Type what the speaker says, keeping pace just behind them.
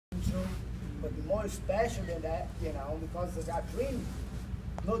But more special than that, you know, because I dream,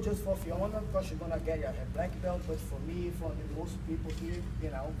 not just for Fiona, because she's gonna get her black belt, but for me, for the most people here, you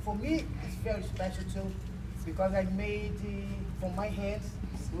know. For me, it's very special too, because I made, from my hands,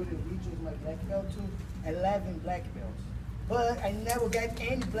 including reaches my black belt too, 11 black belts. But I never get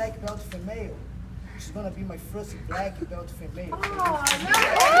any black belt female. She's gonna be my first black belt female. Oh,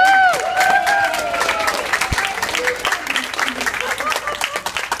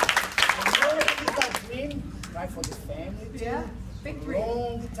 right, for the family too. Yeah. Victory.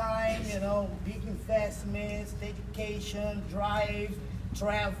 Long time, you know, big investments, dedication, drive,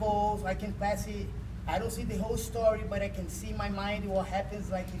 travels. I can pass it. I don't see the whole story, but I can see in my mind what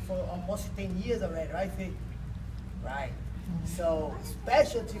happens like for almost 10 years already, right? Right. So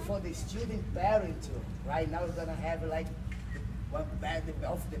specialty for the student parent too. Right now we're gonna have like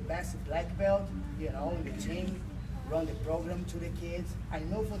the best black belt, you know, in the team. Run the program to the kids. I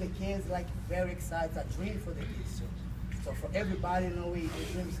know for the kids, like very excited, a dream for the kids too. So for everybody, knowing the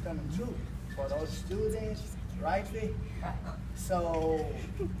dream is coming true. For all students, right? So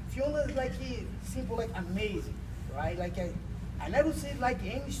Fiona is like simple, like amazing, right? Like I never see like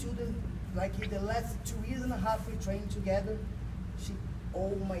any student like in the last 2.5 years we trained together. She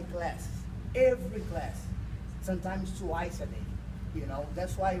all my classes, every class, sometimes twice a day. You know,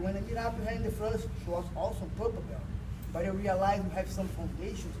 that's why when I meet up with her in the first, she was also purple belt. But I realized we have some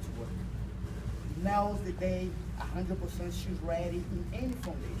foundations to work. Now's the day, 100% she's ready in any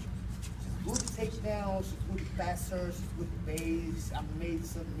foundation. She's good takedowns, she's good passers, she's good base, amazing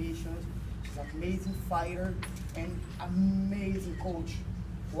submissions, she's an amazing fighter, and amazing coach.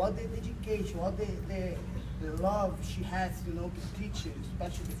 What the dedication, what the love she has, you know, to teach it,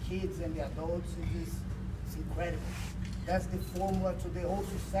 especially the kids and the adults, it's incredible. That's the formula to the all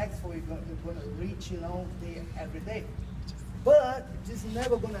successful you're going to reach, you know, every day. But this is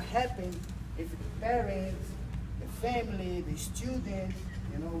never going to happen if the parents, the family, the students,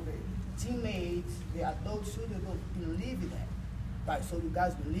 you know, the teammates, the adult students don't believe in that. Right, so you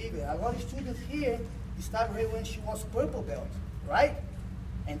guys believe it. A lot of students here started here when she was purple belt, right?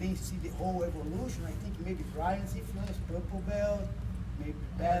 And then you see the whole evolution. I think maybe Brian, see Fiona's purple belt, maybe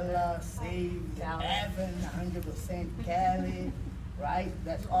Bella, Save, Evan, 100% Kelly, right?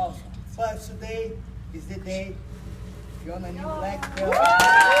 That's awesome. But today is the day Fiona new black belt.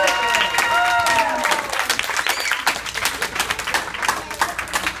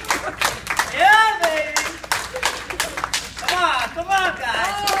 Yeah, baby! Come on,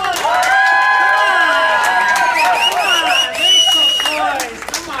 guys! Come on! Make some noise!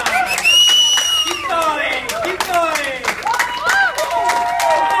 Come on! Keep going! Keep going!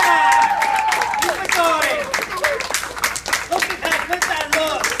 Look at that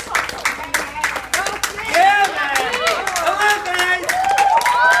look. Yeah, man. Come on, guys.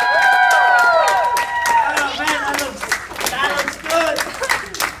 Oh, man, that looks good.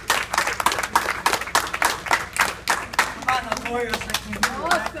 Come on, Notorious.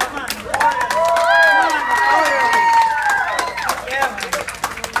 Come on, Notorious. Yeah, man.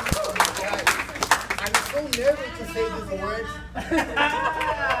 I'm so nervous to say these words.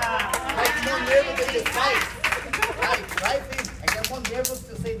 I'm so nervous to fight. Right? I get more nervous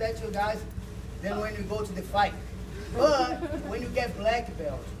to say that to you guys than when we go to the fight. But when you get black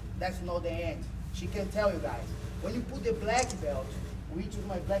belt, that's not the end. She can tell you guys. When you put the black belt, we took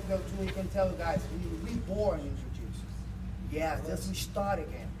my black belt too, we can tell you guys, we reborn in Jiu-Jitsu. Yeah, just we start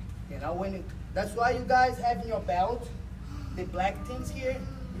again. You know, that's why you guys have in your belt the black things here,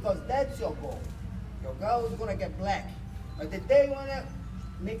 because that's your goal. Your goal is gonna get black. But the day you wanna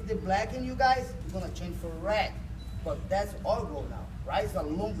make the black in you guys, you're gonna change for red. But that's our goal now, right? It's a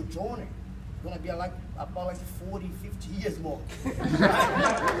longer journey. It's gonna be about 40, 50 years more.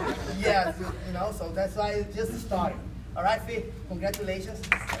 Yeah, so, you know, so that's why it's just starting. All right, Fi, congratulations.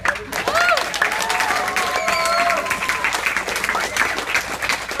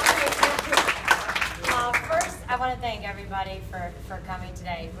 First, I want to thank everybody for coming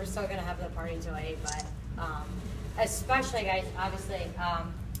today. We're still gonna have the party till 8, but especially, guys, obviously,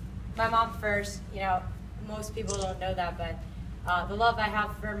 my mom first, you know, most people don't know that, but the love I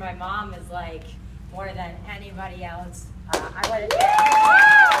have for my mom is like more than anybody else. I want to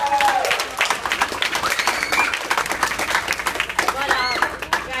but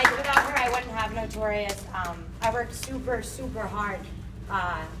guys, without her, I wouldn't have Notorious. I worked super, super hard.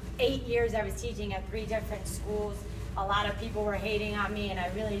 8 years I was teaching at 3 different schools. A lot of people were hating on me, and I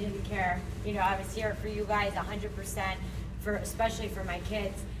really didn't care. You know, I was here for you guys 100%, especially for my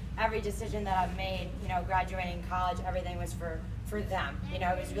kids. Every decision that I've made, you know, graduating college, everything was for them. You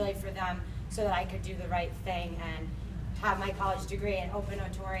know, it was really for them so that I could do the right thing and have my college degree and open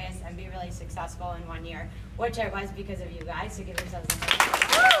Notorious and be really successful in 1 year, which I was because of you guys, so give yourselves a hand.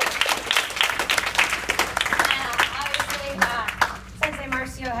 Obviously, Sensei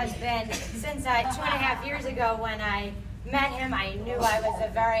Marcio has been, since 2.5 years ago when I met him, I knew I was a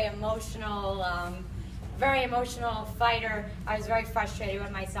very emotional fighter. I was very frustrated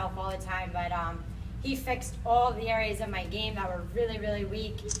with myself all the time, but he fixed all the areas of my game that were really, really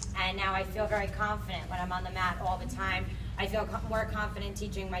weak, and now I feel very confident when I'm on the mat all the time. I feel more confident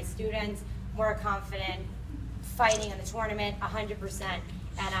teaching my students, more confident fighting in the tournament, 100%.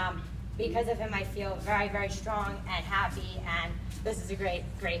 And because of him, I feel very, very strong and happy, and this is a great,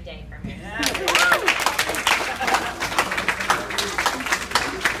 great day for me. Yeah.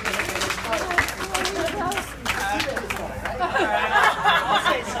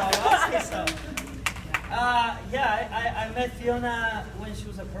 I'll say so. I met Fiona when she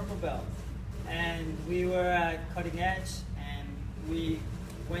was a purple belt, and we were at Cutting Edge, and we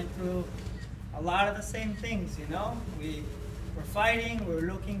went through a lot of the same things, you know? We were fighting, we were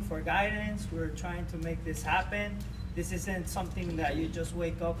looking for guidance, we were trying to make this happen. This isn't something that you just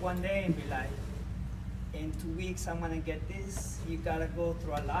wake up one day and be like, in 2 weeks I'm gonna get this. You gotta go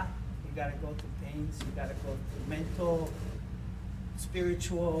through a lot. You gotta go through pains, you gotta go through mental,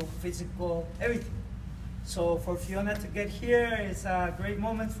 spiritual, physical, everything. So for Fiona to get here is a great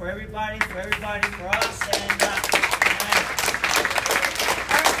moment for everybody, for us, and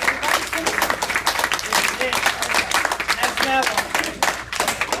this is it. Next level.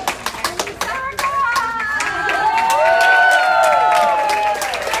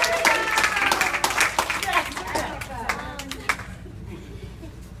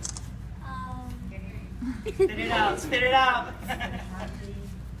 Spit it out.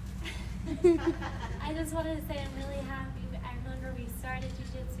 I just wanted to say I'm really happy. I remember we started Jiu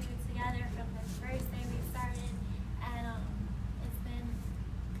Jitsu together from the first day we started, and it's been,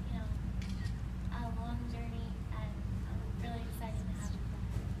 you know, a long journey, and I'm really excited to have you back.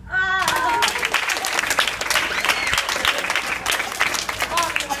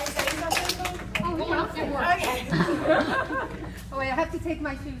 Oh, wait, I have to take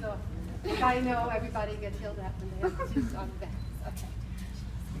my shoes off. I know everybody gets yelled at when they have shoes on their backs. Okay.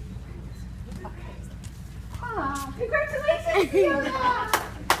 Ah, congratulations, Fiona!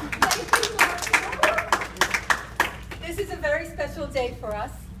 This is a very special day for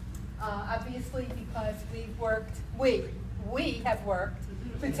us, obviously because we have worked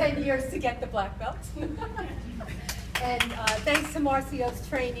for 10 years to get the black belt. And thanks to Marcio's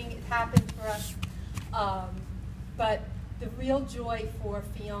training, it happened for us. But the real joy for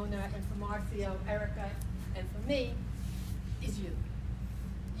Fiona and for Marcio, Erica, and for me is you.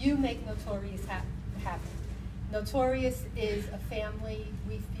 You make Notorious happen. Notorious is a family.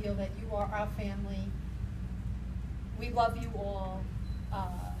 We feel that you are our family. We love you all.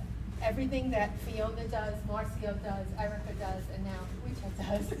 Everything that Fiona does, Marcio does, Erica does, and now Lucha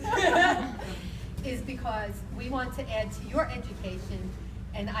does, is because we want to add to your education,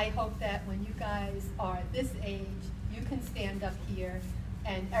 and I hope that when you guys are this age, you can stand up here,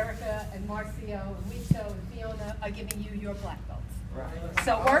 and Erica and Marcio and Lucha and Fiona are giving you your black belts. Right.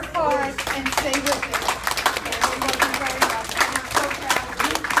 So work hard and stay with it. And we love you very much. And I'm so proud of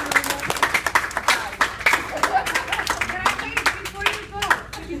you. Can I wait before you go?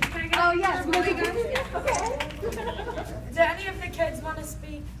 Can I get oh, yes. Okay. Do any of the kids want to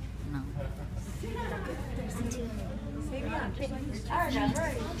speak? No. Maybe not.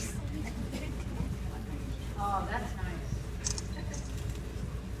 Oh, that's nice.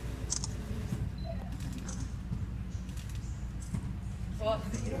 Well,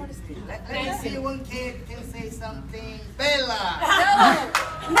 you don't want to speak. Let me see one kid can say something. Bella! Bella!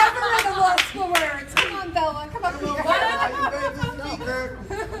 Never in the law school words. Come on, Bella. Come up here. Are you very good speaker?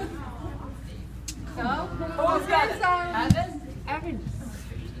 No? Who's got it? Evan? Evan.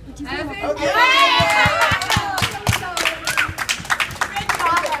 Evan? Okay. Yeah!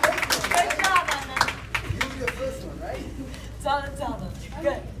 Good job, Evan. You were the first one, right? Tell them.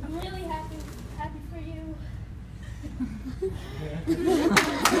 Good. I'm really happy for you.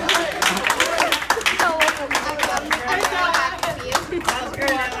 Sounds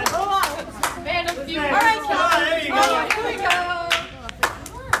great, Evan. Man of few. All right, Cal. There you go. Here we go.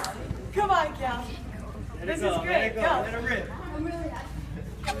 Come on, Cal. This is great. Let it go. Let it rip. I'm really happy.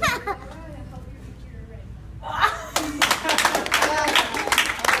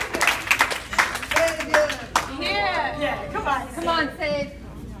 Yeah, come on. Come on, Sage.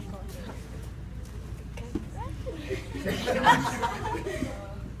 Well,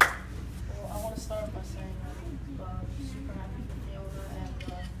 I want to start by saying that I'm super happy for Fiona and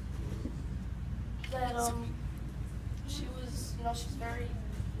that she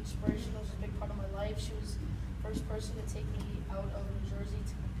person to take me out of New Jersey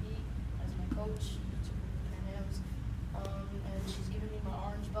to compete as my coach to Pan Am's. And she's given me my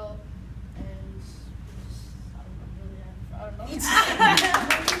orange belt, and I'm really proud of it.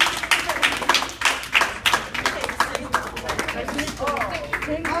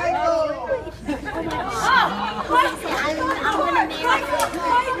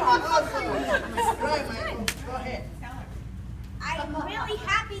 I'm really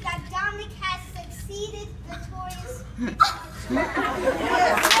happy that Dominic has succeeded Notorious.